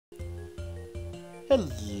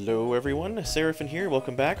Hello everyone, Seraphin here,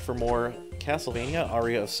 welcome back for more Castlevania,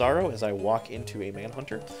 Aria of Sorrow, as I walk into a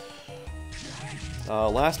Manhunter. When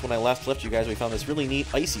I last left you guys, we found this really neat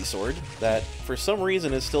icy sword that, for some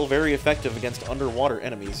reason, is still very effective against underwater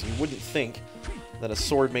enemies. You wouldn't think that a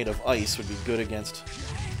sword made of ice would be good against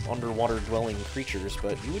underwater-dwelling creatures,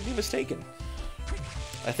 but you would be mistaken.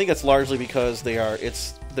 I think it's largely because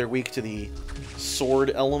they're weak to the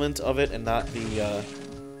sword element of it and not the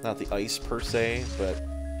ice per se, but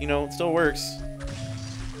you know, it still works.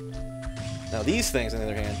 Now these things, on the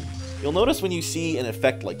other hand, you'll notice when you see an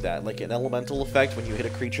effect like that, like an elemental effect when you hit a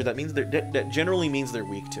creature, that generally means they're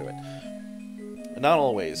weak to it. Not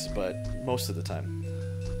always, but most of the time.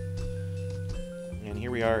 And here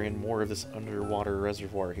we are in more of this underwater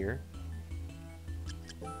reservoir here.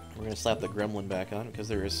 We're going to slap the gremlin back on, because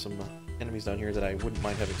there is some enemies down here that I wouldn't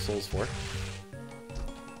mind having souls for.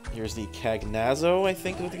 Here's the Cagnazo, I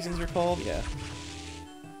think is what these things are called. Yeah.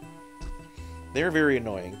 They're very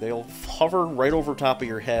annoying. They'll hover right over top of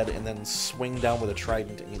your head and then swing down with a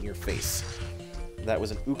trident in your face. That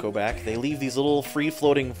was an Ukobak. They leave these little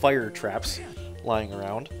free-floating fire traps lying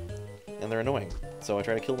around, and they're annoying. So I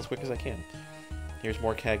try to kill them as quick as I can. Here's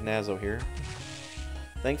more Cagnazo here.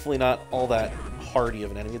 Thankfully not all that hardy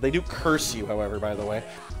of an enemy. They do curse you, however, by the way,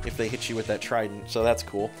 if they hit you with that trident, so that's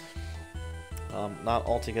cool. Not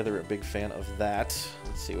altogether a big fan of that.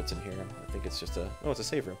 Let's see what's in here. I think it's just a... Oh, it's a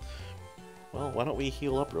save room. Well, why don't we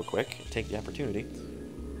heal up real quick and take the opportunity.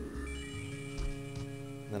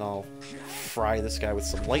 And then I'll fry this guy with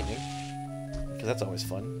some lightning, because that's always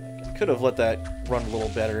fun. I could have let that run a little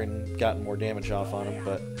better and gotten more damage off on him,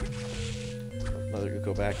 but... Another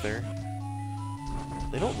Uko back there.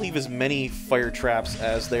 They don't leave as many fire traps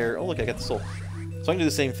as their... Oh, look, I got the soul. So I can do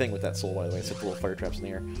the same thing with that soul, by the way. Set the little fire traps in the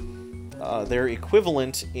air. They're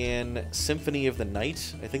equivalent in Symphony of the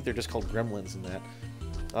Night. I think they're just called gremlins in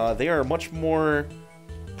that. They are much more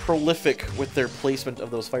prolific with their placement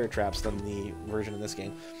of those fire traps than the version in this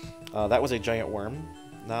game. That was a giant worm.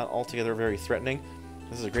 Not altogether very threatening.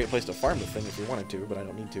 This is a great place to farm the thing if you wanted to, but I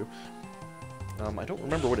don't need to. I don't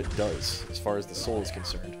remember what it does as far as the soul is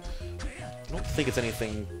concerned. I don't think it's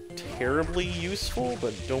anything terribly useful,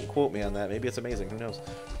 but don't quote me on that. Maybe it's amazing. Who knows?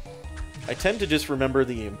 I tend to just remember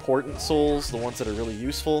the important souls, the ones that are really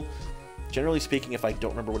useful. Generally speaking, if I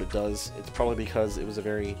don't remember what it does, it's probably because it was a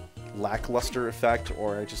very lackluster effect,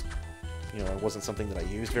 or I just, you know, it wasn't something that I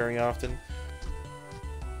used very often.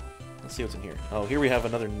 Let's see what's in here. Oh, here we have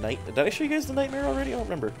another night. Did I show you guys the nightmare already? I don't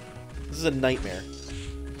remember. This is a nightmare.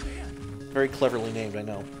 Very cleverly named, I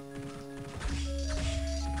know.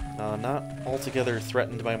 Not altogether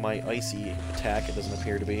threatened by my icy attack, it doesn't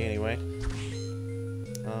appear to be, anyway.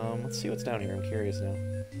 Let's see what's down here. I'm curious now.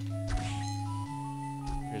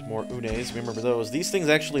 There's more Unes. Remember those. These things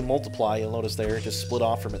actually multiply, you'll notice there. Just split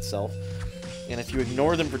off from itself. And if you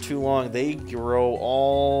ignore them for too long, they grow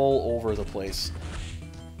all over the place.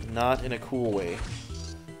 Not in a cool way.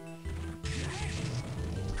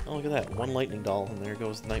 Oh, look at that. One lightning doll, and there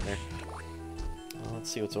goes the nightmare. Let's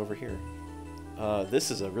see what's over here. This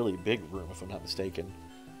is a really big room, if I'm not mistaken.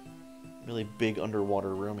 Really big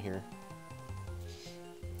underwater room here.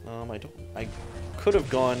 I could have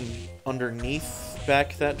gone underneath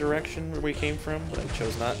back that direction where we came from, but I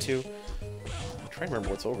chose not to. I'm trying to remember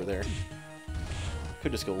what's over there. I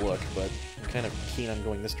could just go look, but I'm kind of keen on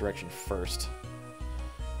going this direction first.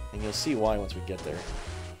 And you'll see why once we get there.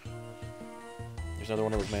 There's another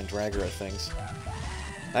one of those Mandragora things.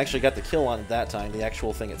 I actually got the kill on it that time, the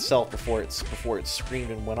actual thing itself, before it screamed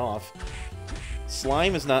and went off.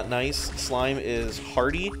 Slime is not nice. Slime is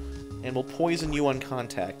hardy and will poison you on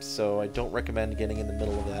contact, so I don't recommend getting in the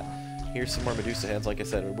middle of that. Here's some more Medusa heads. Like I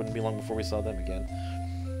said, it wouldn't be long before we saw them again.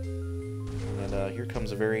 And here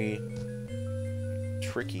comes a very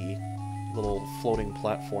tricky little floating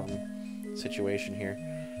platform situation here.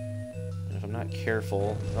 And if I'm not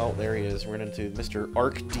careful... Oh, there he is. We're into Mr.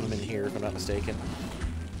 Archdemon here, if I'm not mistaken.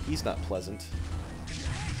 He's not pleasant.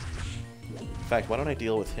 In fact, why don't I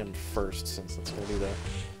deal with him first, since that's going to be the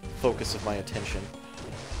focus of my attention.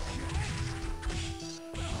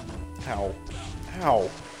 Ow. Ow.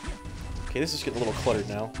 Okay, this is getting a little cluttered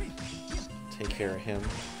now. Take care of him.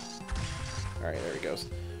 Alright, there he goes.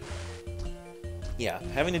 Yeah,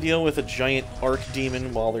 having to deal with a giant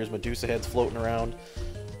Archdemon while there's Medusa heads floating around,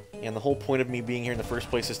 and the whole point of me being here in the first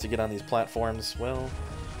place is to get on these platforms, well,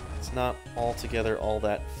 it's not altogether all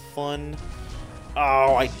that fun.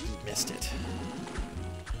 Oh, I missed it.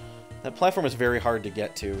 That platform is very hard to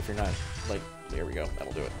get to if you're not, like, there we go,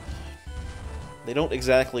 that'll do it. They don't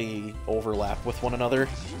exactly overlap with one another.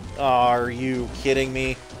 Oh, are you kidding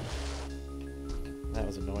me? That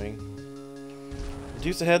was annoying.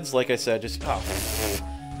 Medusa heads, like I said, just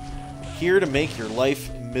here to make your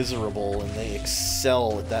life miserable, and they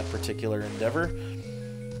excel at that particular endeavor.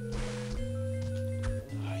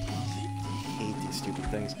 I hate these stupid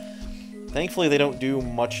things. Thankfully, they don't do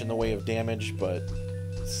much in the way of damage, but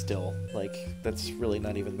still, like, that's really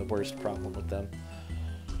not even the worst problem with them.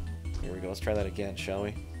 Here we go. Let's try that again, shall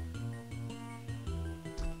we?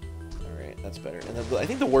 Alright, that's better. And then, I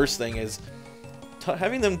think the worst thing is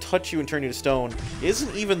having them touch you and turn you to stone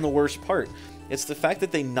isn't even the worst part. It's the fact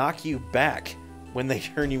that they knock you back when they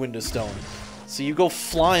turn you into stone. So you go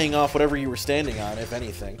flying off whatever you were standing on, if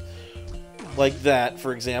anything. Like that,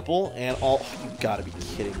 for example, and all... You gotta be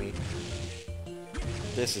kidding me.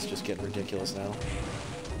 This is just getting ridiculous now.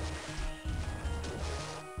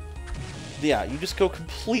 Yeah, you just go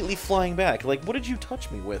completely flying back. Like, what did you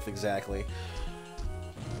touch me with, exactly?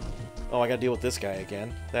 Oh, I gotta deal with this guy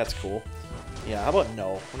again. That's cool. Yeah, how about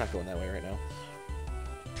no? We're not going that way right now.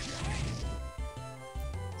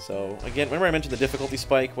 So, again, remember I mentioned the difficulty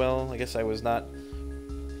spike? Well, I guess I was not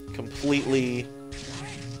completely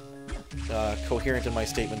coherent in my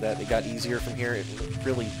statement that it got easier from here. It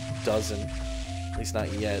really doesn't. At least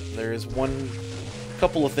not yet. There is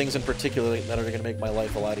couple of things in particular that are going to make my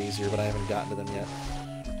life a lot easier, but I haven't gotten to them yet.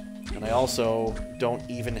 And I also don't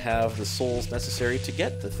even have the souls necessary to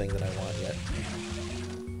get the thing that I want yet.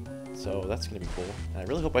 So that's going to be cool. And I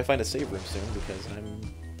really hope I find a save room soon, because I'm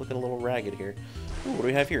looking a little ragged here. Ooh, what do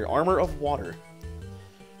we have here? Armor of Water.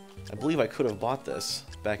 I believe I could have bought this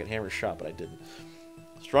back at Hammer's shop, but I didn't.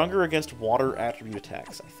 Stronger against water attribute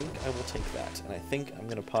attacks. I think I will take that. And I think I'm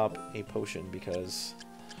going to pop a potion, because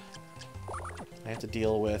I have to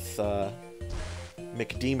deal with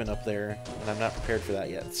McDemon up there, and I'm not prepared for that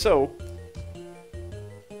yet. So,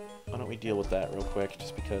 why don't we deal with that real quick,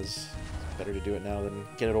 just because it's better to do it now than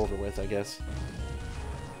get it over with, I guess.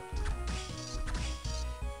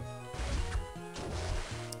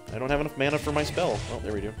 I don't have enough mana for my spell. Oh,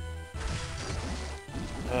 there we do.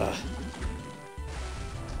 Ugh.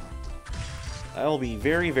 I'll be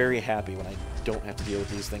very, very happy when I don't have to deal with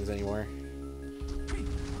these things anymore.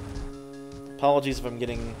 Apologies if I'm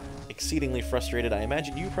getting exceedingly frustrated. I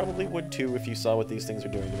imagine you probably would too if you saw what these things are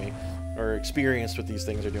doing to me. Or experienced what these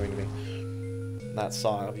things are doing to me. Not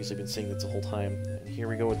saw, I've obviously been seeing this the whole time. And here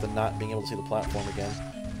we go with the not being able to see the platform again.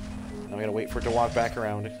 Now I gotta wait for it to walk back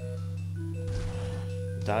around.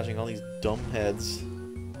 Dodging all these dumb heads.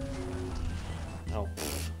 Oh,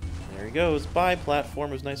 pfft. There he goes. Bye,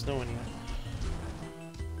 platform. It was nice knowing you.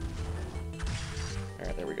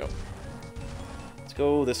 Alright, there we go. Let's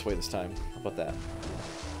go this way this time. How about that?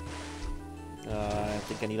 I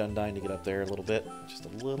think I need Undyne to get up there a little bit. Just a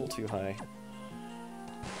little too high.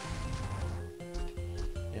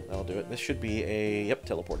 Yep, that'll do it. This should be a... Yep,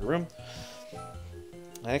 teleporter room.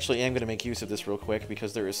 I actually am going to make use of this real quick,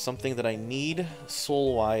 because there is something that I need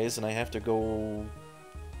soul-wise, and I have to go...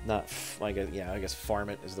 Not... I guess farm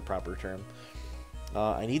it is the proper term.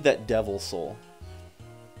 I need that devil soul.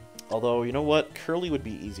 Although, you know what? Curly would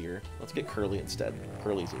be easier. Let's get Curly instead.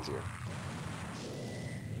 Curly's easier.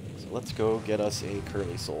 So let's go get us a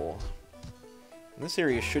Curly soul. And this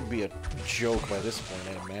area should be a joke by this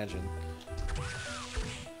point, I imagine.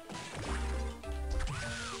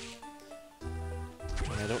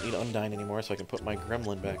 And I don't need Undyne anymore, so I can put my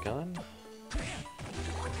Gremlin back on.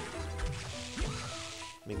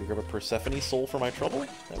 Maybe grab a Persephone soul for my trouble?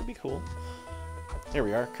 That would be cool. There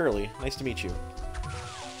we are. Curly, nice to meet you.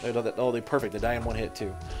 Oh, they're perfect. They die in one hit,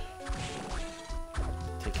 too.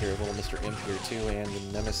 Take care of little Mr. Imp here, too, and the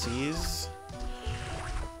Nemesis.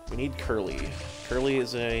 We need Curly. Curly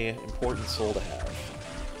is an important soul to have.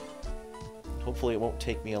 Hopefully it won't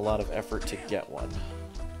take me a lot of effort to get one.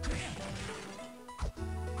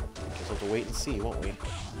 Guess we'll have to wait and see, won't we?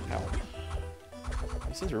 Ow.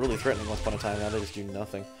 These things were really threatening once upon a time, now they just do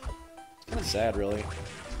nothing. It's kind of sad, really.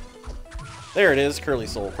 There it is, Curly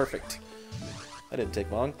Soul. Perfect. That didn't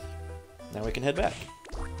take long. Now we can head back.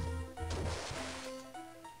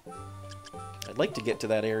 I'd like to get to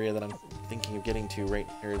that area that I'm thinking of getting to right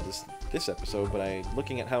here this episode, but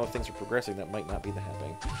looking at how things are progressing, that might not be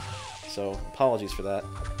happening. So, apologies for that.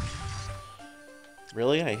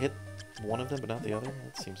 Really? I hit one of them but not the other?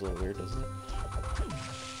 That seems a little weird, doesn't it?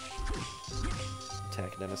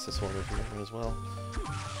 Attack Nemesis Horn here as well.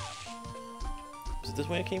 Was it this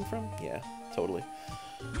way I came from? Yeah, totally.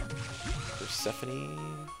 Persephone.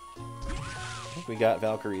 I think we got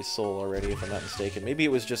Valkyrie's soul already, if I'm not mistaken. Maybe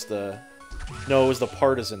it was just the... No, it was the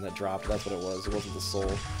partisan that dropped. That's what it was. It wasn't the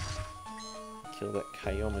soul. Kill that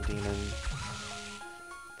Kyoma demon.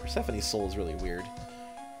 Persephone's soul is really weird.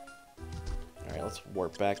 Alright, let's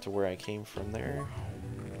warp back to where I came from there.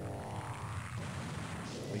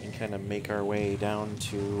 kind of make our way down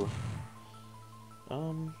to...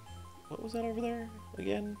 what was that over there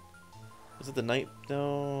again? Was it the night?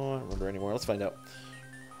 No, I don't remember anymore. Let's find out.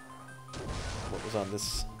 What was on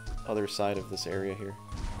this other side of this area here?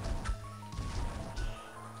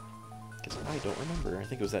 Because I don't remember. I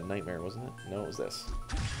think it was that nightmare, wasn't it? No, it was this.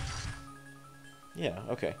 Yeah,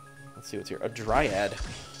 okay. Let's see what's here. A dryad.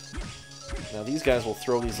 Now these guys will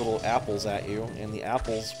throw these little apples at you, and the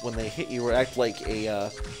apples, when they hit you, will act like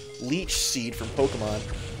a leech seed from Pokemon,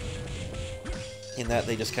 in that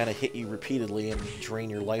they just kind of hit you repeatedly and drain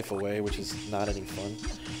your life away, which is not any fun.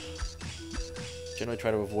 Generally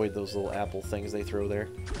try to avoid those little apple things they throw there.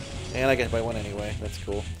 And I get hit by one anyway. That's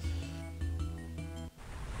cool.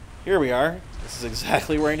 Here we are. This is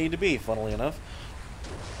exactly where I need to be, funnily enough.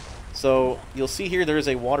 So, you'll see here there is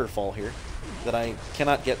a waterfall here that I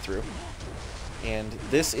cannot get through. And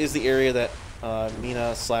this is the area that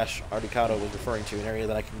Mina/Articato was referring to, an area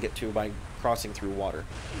that I can get to by crossing through water.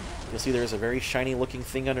 You'll see there's a very shiny looking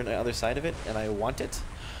thing on the other side of it, and I want it.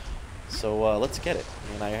 So let's get it.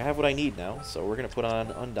 And I have what I need now, so we're going to put on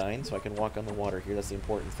Undyne so I can walk on the water here. That's the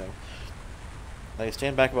important thing. I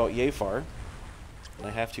stand back about yay far, and I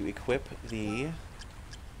have to equip the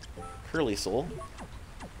Curly Soul.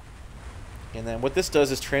 And then what this does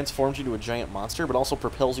is transforms you to a giant monster, but also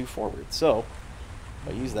propels you forward. So,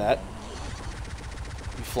 if I use that,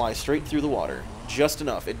 you fly straight through the water. Just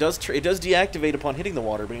enough. It does deactivate upon hitting the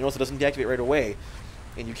water, but you notice it doesn't deactivate right away,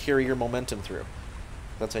 and you carry your momentum through.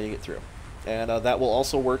 That's how you get through. And that will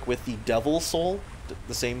also work with the Devil Soul,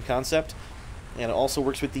 the same concept, and it also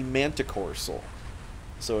works with the Manticore Soul.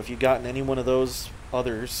 So if you'd gotten any one of those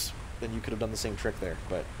others, then you could have done the same trick there,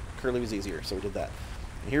 but Curly was easier, so we did that.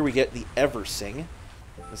 And here we get the Eversing.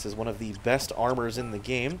 This is one of the best armors in the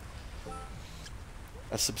game.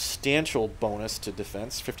 A substantial bonus to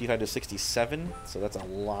defense, 55 to 67, so that's a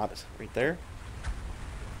lot right there.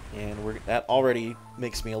 And that already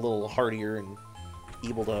makes me a little hardier and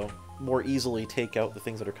able to more easily take out the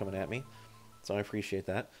things that are coming at me. So I appreciate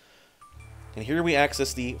that. And here we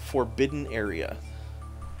access the Forbidden Area.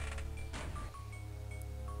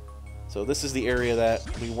 So this is the area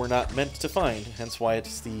that we were not meant to find, hence why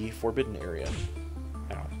it's the Forbidden Area.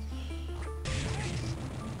 Ow.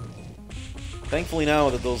 Thankfully now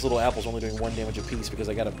that those little apples are only doing 1 damage apiece because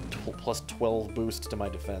I got a plus 12 boost to my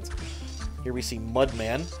defense. Here we see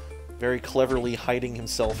Mudman, very cleverly hiding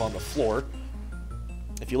himself on the floor.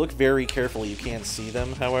 If you look very carefully, you can see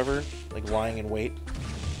them, however, like lying in wait.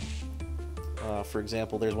 For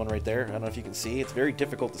example, there's one right there. I don't know if you can see. It's very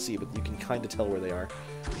difficult to see, but you can kind of tell where they are.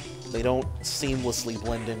 They don't seamlessly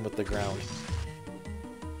blend in with the ground,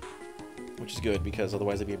 which is good because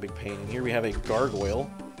otherwise it'd be a big pain. And here we have a gargoyle.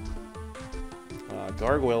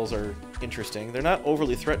 Gargoyles are interesting. They're not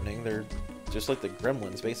overly threatening. They're just like the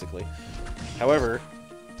gremlins, basically. However,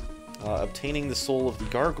 obtaining the soul of the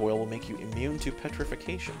gargoyle will make you immune to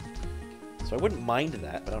petrification. So I wouldn't mind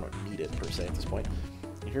that, but I don't need it per se at this point.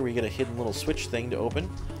 And here we get a hidden little switch thing to open.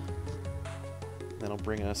 That'll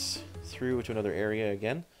bring us through to another area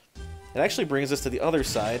again. It actually brings us to the other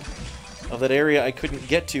side of that area I couldn't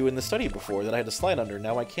get to in the study before, that I had to slide under.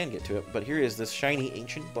 Now I can get to it, but here is this shiny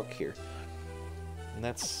ancient book here. And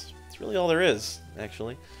that's really all there is,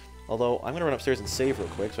 actually. Although, I'm going to run upstairs and save real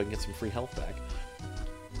quick so I can get some free health back.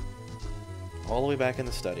 All the way back in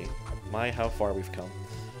the study. My, how far we've come.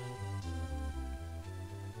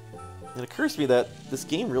 It occurs to me that this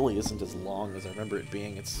game really isn't as long as I remember it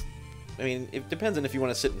being. I mean, it depends on if you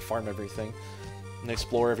want to sit and farm everything and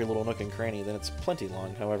explore every little nook and cranny, then it's plenty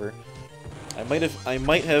long. However, I might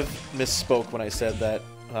have misspoke when I said that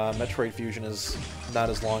Metroid Fusion is not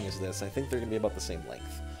as long as this. I think they're going to be about the same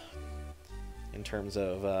length in terms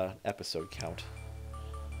of episode count.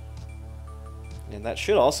 And that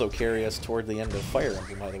should also carry us toward the end of Fire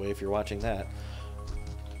Emblem, by the way, if you're watching that.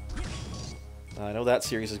 I know that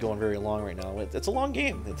series is going very long right now. It's a long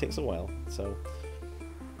game. It takes a while. So,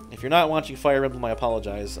 if you're not watching Fire Emblem, I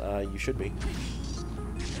apologize. You should be.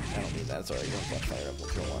 I don't mean that. It's alright. You don't watch Fire Emblem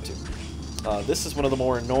if you don't want to. This is one of the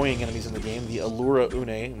more annoying enemies in the game, the Allura Une.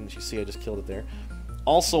 And you see I just killed it there.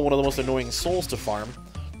 Also, one of the most annoying souls to farm.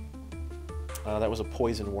 That was a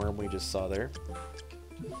poison worm we just saw there.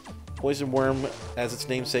 Poison worm, as its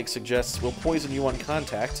namesake suggests, will poison you on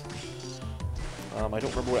contact. I don't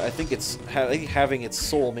remember what... I think having its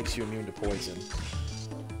soul makes you immune to poison.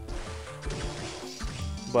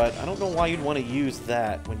 But I don't know why you'd want to use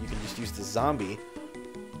that when you can just use the zombie,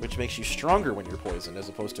 which makes you stronger when you're poisoned as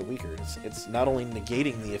opposed to weaker. It's not only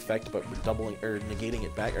negating the effect, but doubling or negating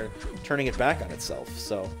it back, or turning it back on itself.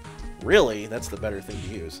 So, really, that's the better thing to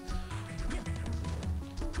use.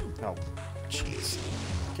 Oh, jeez.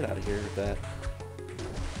 Get out of here with that.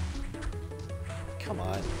 Come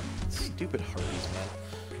on. Stupid harpies, man.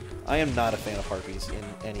 I am not a fan of harpies in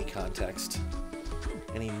any context.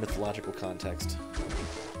 Any mythological context.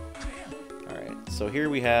 Alright, so here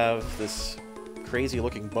we have this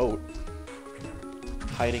crazy-looking boat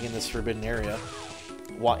hiding in this forbidden area.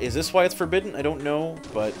 Why, is this why it's forbidden? I don't know,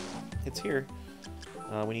 but it's here.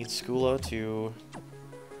 We need Skula to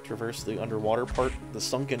traverse the underwater part, the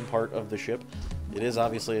sunken part of the ship. It is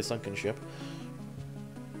obviously a sunken ship.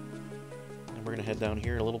 And we're going to head down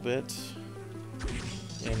here a little bit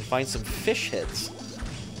and find some fish heads,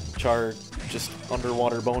 which are just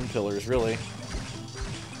underwater bone pillars, really.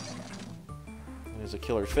 There's a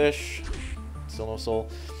killer fish. Still no soul.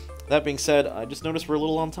 That being said, I just noticed we're a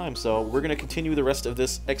little on time, so we're going to continue the rest of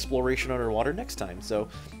this exploration underwater next time. So,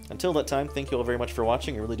 until that time, thank you all very much for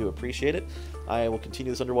watching. I really do appreciate it. I will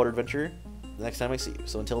continue this underwater adventure the next time I see you.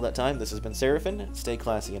 So until that time, this has been Seraphin. Stay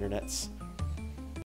classy, internets.